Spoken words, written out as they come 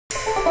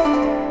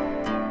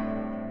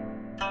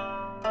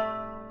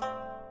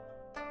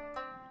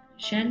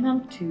Zhang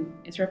Hongtu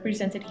is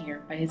represented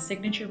here by his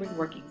signature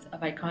reworkings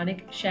of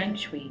iconic Shang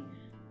Shui,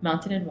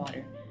 Mountain and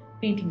Water,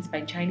 paintings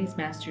by Chinese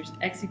masters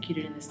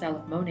executed in the style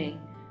of Monet,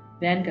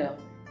 Van Gogh,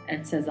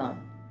 and Cézanne,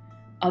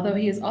 although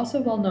he is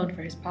also well known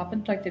for his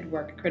pop-inflected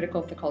work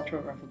critical of the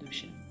Cultural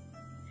Revolution.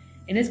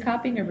 In his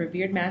copying of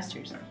revered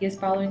masters, he is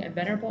following a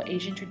venerable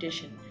Asian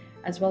tradition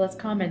as well as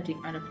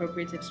commenting on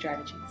appropriative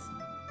strategies.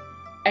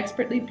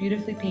 Expertly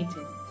beautifully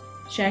painted,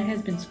 Zhang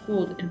has been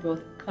schooled in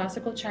both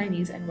classical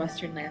Chinese and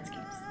Western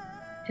landscapes.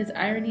 His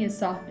irony is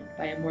softened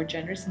by a more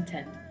generous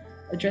intent,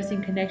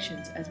 addressing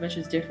connections as much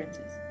as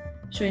differences,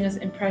 showing us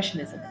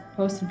Impressionism,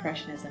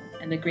 Post-Impressionism,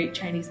 and the great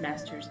Chinese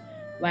masters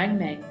Wang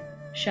Meng,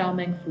 Xiao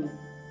Mengfu,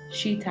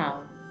 Shi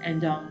Tao,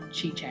 and Dong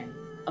Qichang,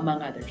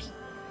 among others,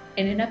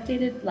 in an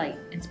updated light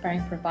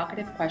inspiring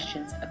provocative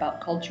questions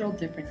about cultural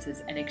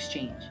differences and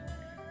exchange.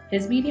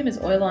 His medium is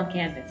oil on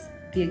canvas,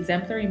 the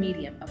exemplary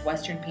medium of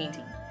Western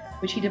painting,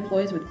 which he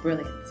deploys with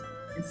brilliance,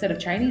 instead of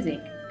Chinese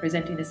ink,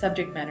 presenting the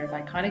subject matter of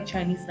iconic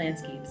Chinese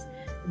landscapes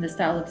in the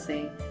style of,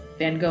 say,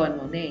 Van Gogh and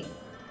Monet,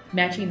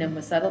 matching them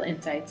with subtle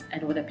insights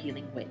and with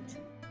appealing wit.